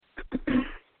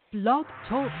Blog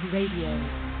Talk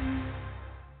Radio.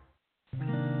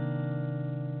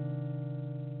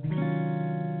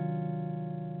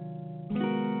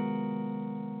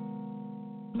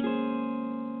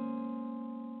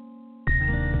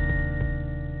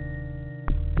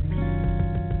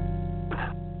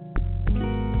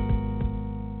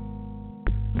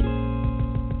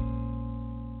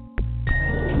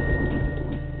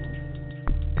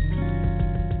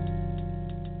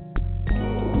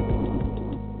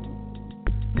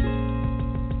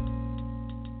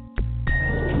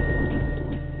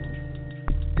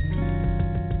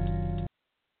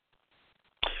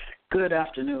 Good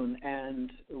afternoon,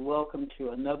 and welcome to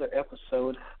another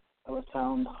episode of A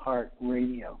Sound Heart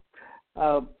Radio.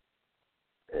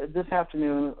 This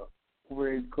afternoon,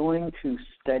 we're going to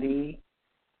study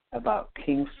about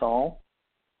King Saul,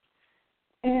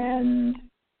 and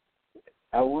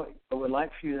I would like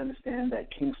for you to understand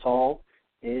that King Saul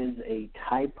is a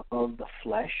type of the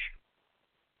flesh,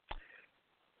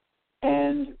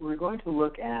 and we're going to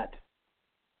look at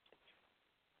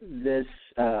this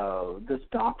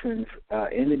doctrine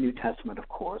in the New Testament, of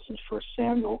course, in 1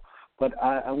 Samuel, but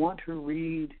I want to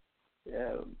read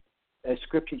a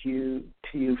scripture to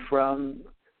you from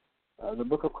the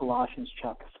book of Colossians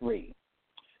chapter 3.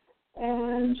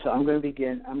 And so I'm going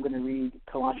to read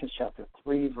Colossians chapter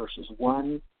 3, verses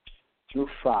 1 through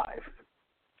 5.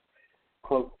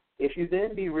 Quote, "If you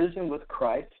then be risen with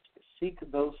Christ, seek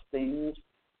those things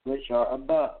which are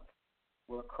above,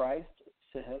 where Christ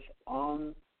sitteth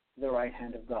on the right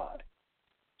hand of God.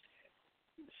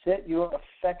 Set your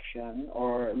affection,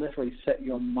 or literally set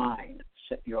your mind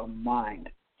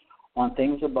on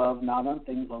things above, not on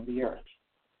things on the earth.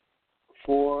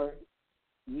 For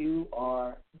you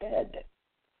are dead,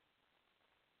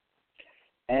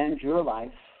 and your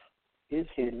life is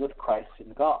hid with Christ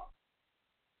in God."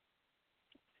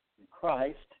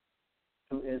 Christ,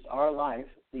 who is our life,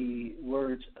 the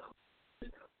words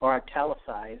are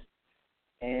italicized,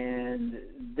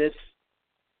 and this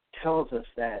tells us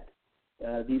that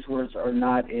these words are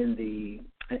not in the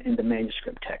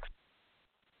manuscript text.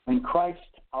 "When Christ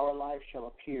our life shall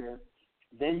appear,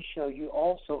 then shall you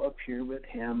also appear with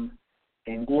him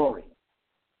in glory."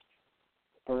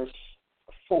 Verse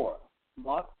 4,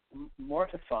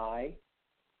 "Mortify,"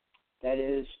 that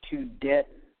is to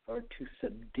deaden or to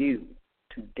subdue,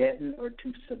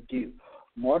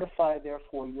 "Mortify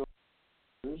therefore your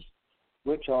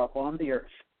which are upon the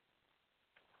earth: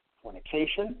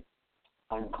 fornication,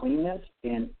 uncleanness,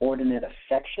 inordinate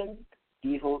affection,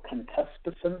 evil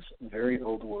concupiscence," very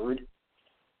old word,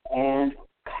 "and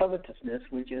covetousness,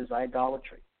 which is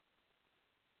idolatry."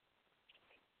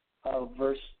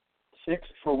 Verse 6,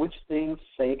 "For which things'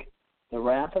 sake the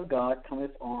wrath of God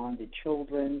cometh on the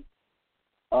children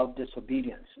of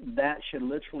disobedience." That should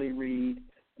literally read,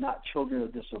 not children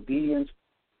of disobedience,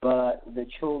 but the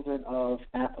children of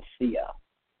apatheia.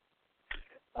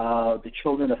 The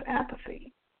children of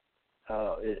apathy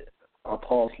are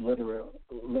Paul's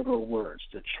literal words,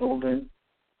 the children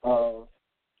of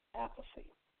apathy.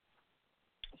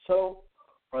 So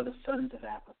are the sons of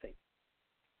apathy.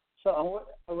 So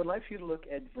I would like for you to look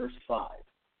at verse 5,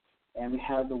 and we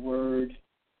have the word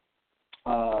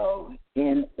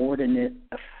inordinate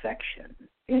affection.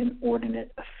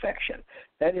 Inordinate affection.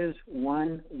 That is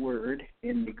one word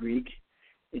in the Greek.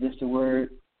 It is the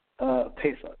word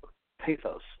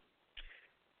pathos,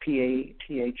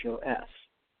 P-A-T-H-O-S.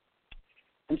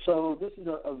 And so this is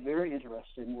a very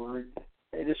interesting word.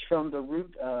 It is from the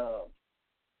root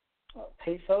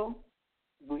patho,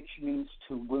 which means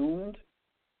to wound,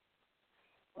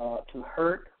 to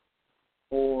hurt,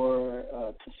 or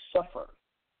to suffer.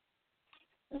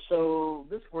 And so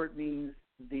this word means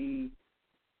the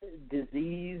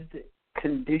diseased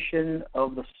condition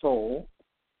of the soul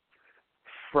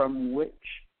from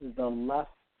which the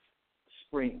lust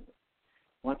springs.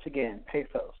 Once again,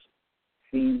 pathos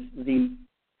means the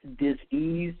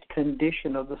diseased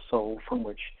condition of the soul from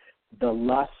which the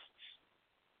lusts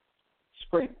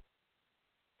spring.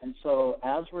 And so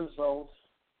as a result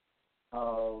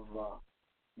of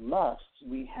lust,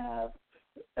 we have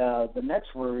the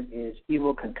next word is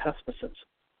evil concupiscence.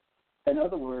 In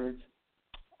other words,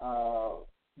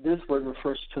 this word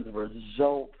refers to the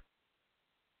result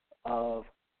of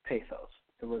pathos,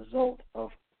 the result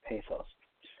of pathos.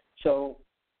 So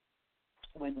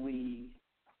when we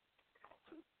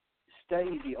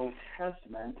study the Old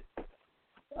Testament,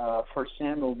 1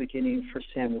 Samuel, beginning 1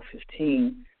 Samuel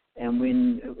 15, and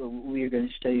when we are going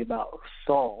to study about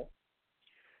Saul,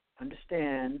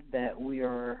 understand that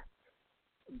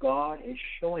God is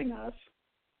showing us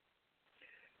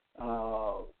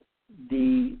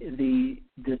the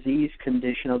diseased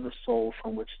condition of the soul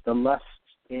from which the lusts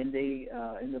in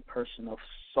the person of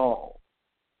Saul.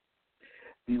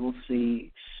 We will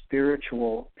see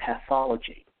spiritual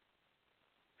pathology.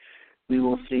 We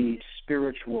will see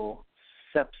spiritual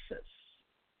sepsis.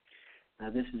 Now,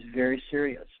 this is very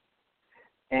serious.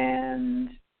 And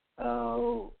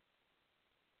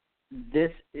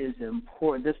this is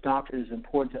important. This doctrine is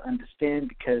important to understand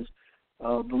because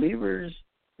believers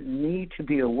need to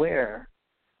be aware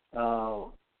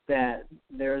that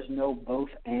there is no both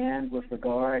and with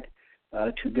regard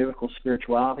to biblical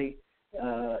spirituality.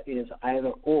 It is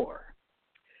either or.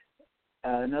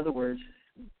 In other words,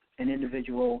 an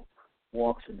individual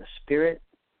walks in the Spirit,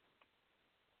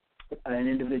 an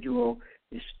individual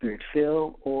is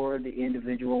Spirit-filled, or the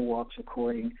individual walks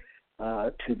according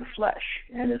to the flesh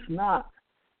and is not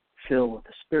filled with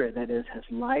the Spirit. That is, his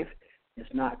life is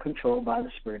not controlled by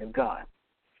the Spirit of God.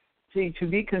 See, to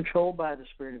be controlled by the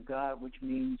Spirit of God, which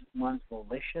means one's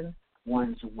volition,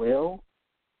 one's will,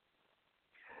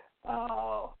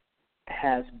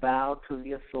 has bowed to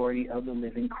the authority of the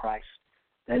living Christ.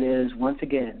 That is, once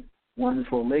again, one's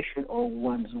volition or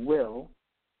one's will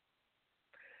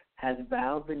has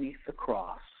bowed beneath the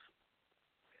cross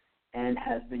and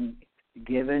has been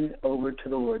given over to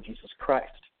the Lord Jesus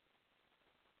Christ.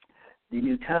 The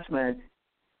New Testament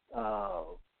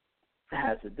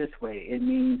has it this way. It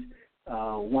means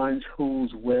one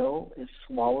whose will is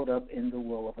swallowed up in the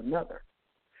will of another.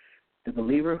 The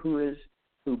believer who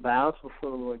bows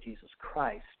before the Lord Jesus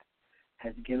Christ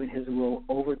has given his will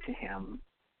over to him,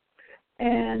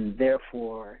 and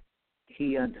therefore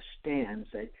he understands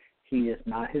that he is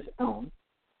not his own,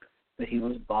 but he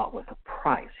was bought with a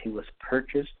price. He was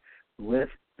purchased with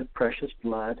the precious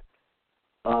blood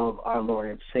of our Lord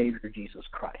and Savior Jesus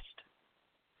Christ.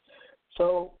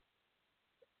 So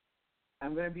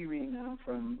I'm going to be reading now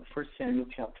from 1 Samuel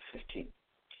chapter 15.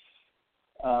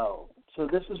 So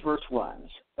this is verse 1,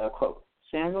 quote,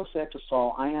 Samuel said to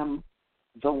Saul, I am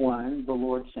the one the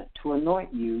Lord sent to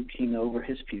anoint you king over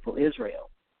his people Israel.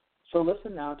 So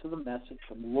listen now to the message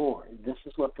from the Lord. This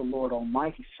is what the Lord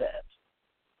Almighty says.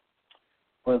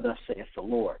 For thus saith the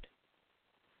Lord,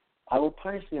 I will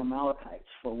punish the Amalekites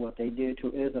for what they did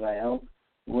to Israel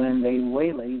when they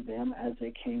waylaid them as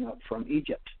they came up from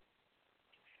Egypt.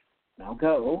 Now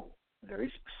go,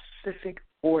 very specific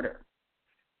order.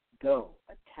 Go,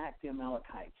 attack the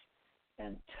Amalekites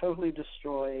and totally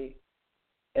destroy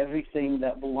everything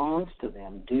that belongs to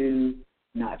them. Do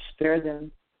not spare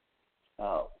them.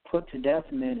 Put to death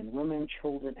men and women,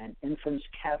 children and infants,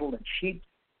 cattle and sheep,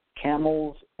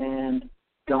 camels and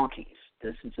donkeys.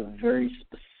 This is a very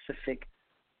specific,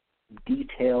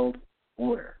 detailed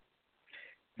order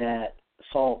that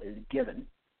Saul is given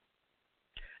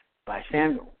by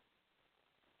Samuel.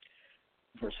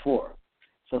 Verse 4.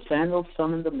 So Samuel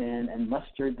summoned the men and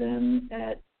mustered them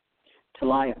at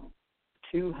Telaim,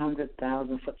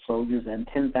 200,000 foot soldiers and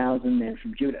 10,000 men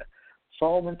from Judah.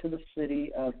 Saul went to the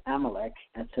city of Amalek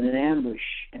and set an ambush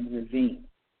in the ravine.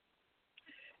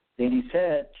 Then he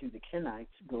said to the Kenites,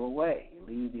 go away,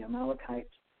 leave the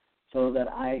Amalekites, so that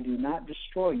I do not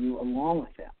destroy you along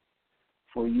with them.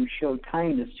 For you showed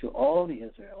kindness to all the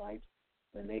Israelites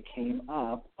when they came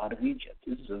up out of Egypt.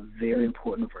 This is a very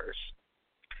important verse.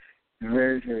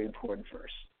 Very, very important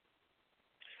verse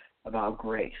about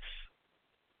grace.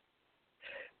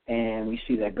 And we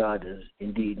see that God does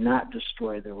indeed not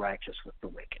destroy the righteous with the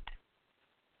wicked.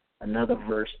 Another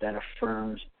verse that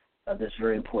affirms this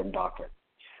very important doctrine.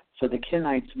 So the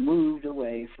Kenites moved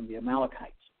away from the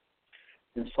Amalekites.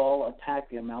 Then Saul attacked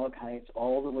the Amalekites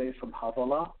all the way from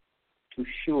Havilah to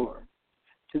Shur,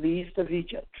 to the east of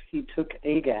Egypt. He took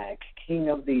Agag, king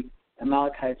of the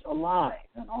Amalekites, alive,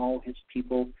 and all his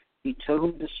people he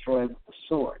totally destroyed with the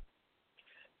sword.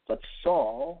 But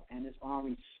Saul and his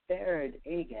army spared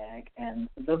Agag and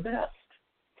the best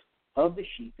of the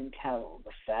sheep and cattle,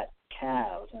 the fat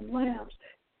calves and lambs,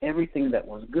 everything that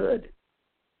was good.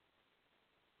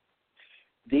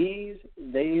 These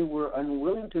they were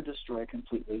unwilling to destroy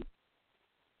completely,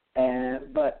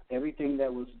 but everything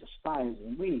that was despised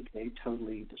and weak, they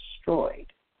totally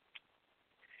destroyed.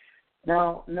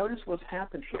 Now, notice what's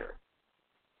happened here.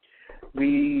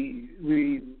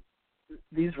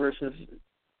 These verses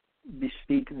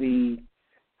bespeak the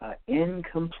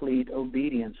incomplete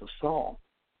obedience of Saul.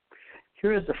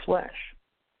 Here is the flesh.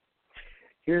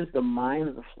 Here's the mind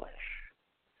of the flesh.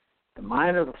 The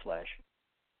mind of the flesh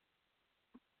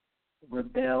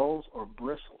rebels or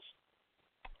bristles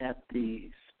at the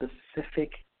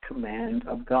specific command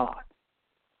of God.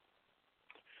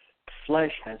 The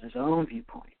flesh has its own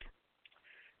viewpoint.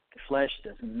 The flesh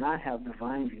does not have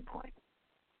divine viewpoint.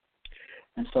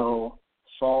 And so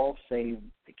Saul saved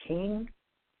the king,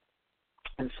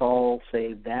 and Saul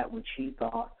saved that which he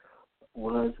thought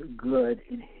was good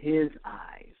in his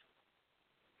eyes.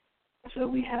 So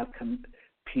we have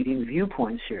competing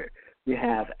viewpoints here. We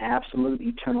have absolute,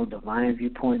 eternal, divine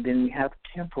viewpoint. Then we have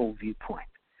temporal viewpoint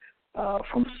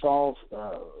from Saul's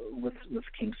with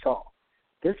King Saul.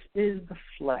 This is the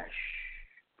flesh.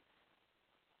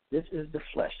 This is the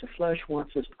flesh. The flesh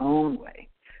wants its own way.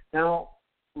 Now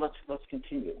let's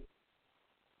continue.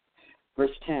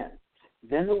 Verse 10.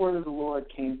 Then the word of the Lord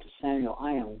came to Samuel.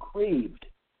 I am grieved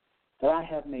that I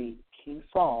have made King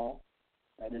Saul,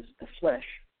 that is the flesh,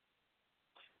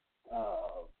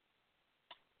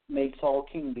 made Saul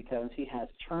king because he has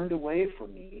turned away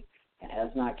from me and has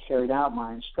not carried out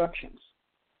my instructions.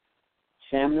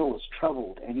 Samuel was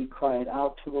troubled, and he cried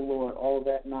out to the Lord all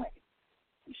that night.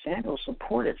 And Samuel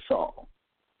supported Saul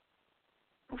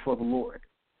before the Lord.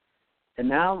 And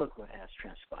now look what has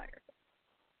transpired.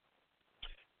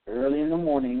 Early in the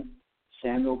morning,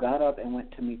 Samuel got up and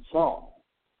went to meet Saul,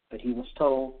 but he was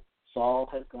told, Saul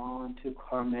has gone to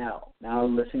Carmel. Now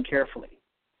listen carefully.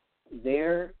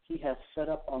 There he has set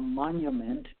up a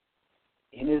monument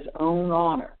in his own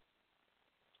honor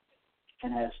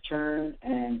and has turned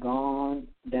and gone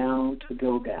down to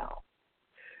Gilgal.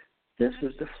 This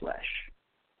is the flesh.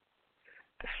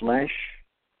 The flesh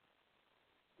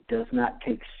does not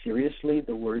take seriously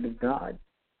the word of God.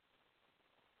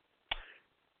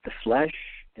 The flesh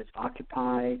is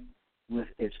occupied with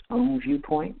its own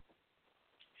viewpoint.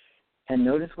 And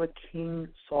notice what King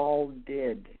Saul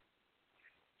did.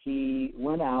 He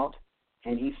went out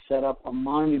and he set up a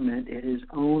monument in his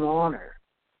own honor.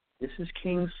 This is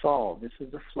King Saul. This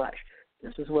is the flesh.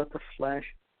 This is what the flesh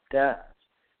does.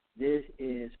 This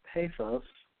is pathos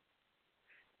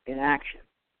in action.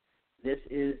 This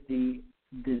is the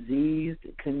diseased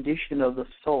condition of the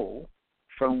soul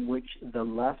from which the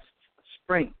lusts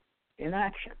spring in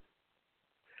action.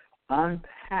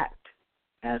 Unpacked,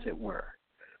 as it were,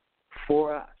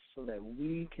 for us so that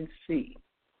we can see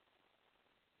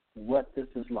what this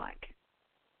is like.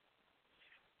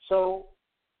 So,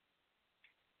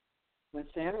 when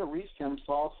Samuel reached him,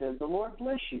 Saul said, the Lord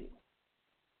bless you.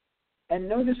 And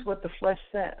notice what the flesh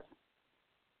says.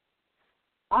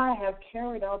 I have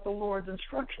carried out the Lord's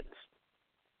instructions.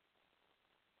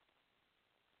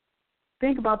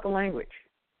 Think about the language.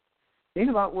 Think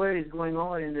about what is going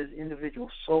on in this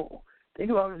individual's soul.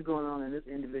 Think about what is going on in this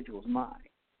individual's mind.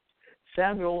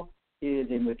 Samuel is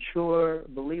a mature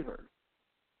believer.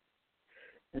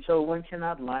 And so one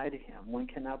cannot lie to him. One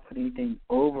cannot put anything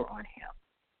over on him.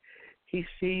 He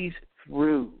sees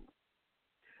through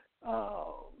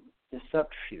the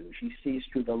subterfuge. He sees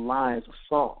through the lies of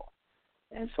Saul.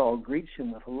 And Saul greets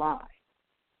him with a lie.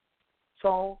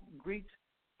 Saul greets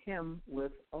him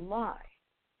with a lie.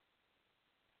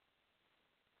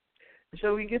 And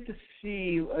so we get to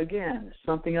see, again,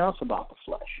 something else about the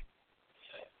flesh.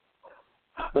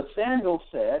 But Samuel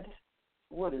said,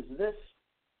 what is this?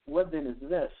 What then is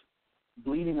this?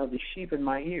 Bleating of the sheep in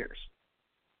my ears.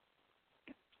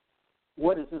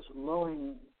 What is this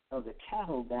lowing of the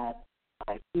cattle that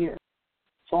I hear?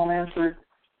 Saul answered,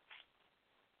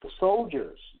 the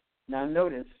soldiers. Now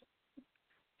notice,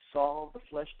 Saul, the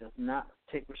flesh, does not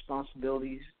take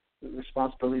responsibility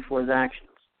for his actions.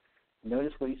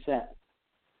 Notice what he said.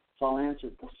 Saul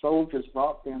answered, the soldiers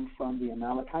brought them from the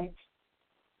Amalekites.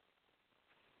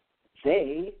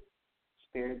 They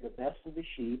spared the best of the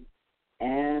sheep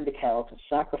and the cattle to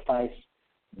sacrifice,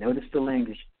 notice the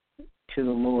language, to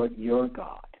the Lord your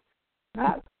God.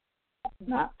 Not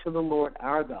to the Lord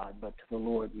our God, but to the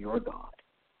Lord your God.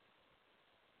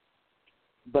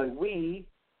 But we,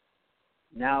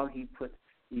 now he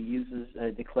uses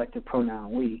the collective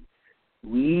pronoun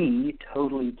we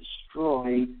totally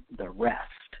destroyed the rest.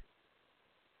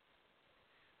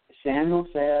 Samuel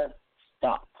said,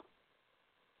 stop.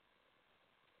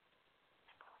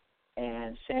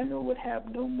 And Samuel would have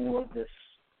no more of this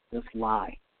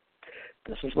lie.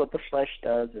 This is what the flesh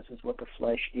does. This is what the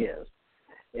flesh is.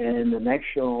 And in the next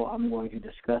show, I'm going to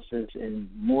discuss this in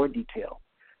more detail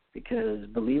because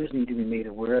believers need to be made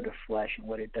aware of the flesh and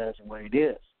what it does and what it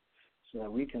is so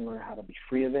that we can learn how to be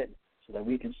free of it, so that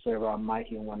we can serve our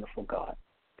mighty and wonderful God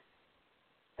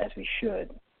as we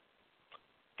should.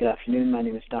 Good afternoon. My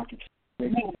name is Dr.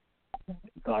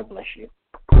 God bless you.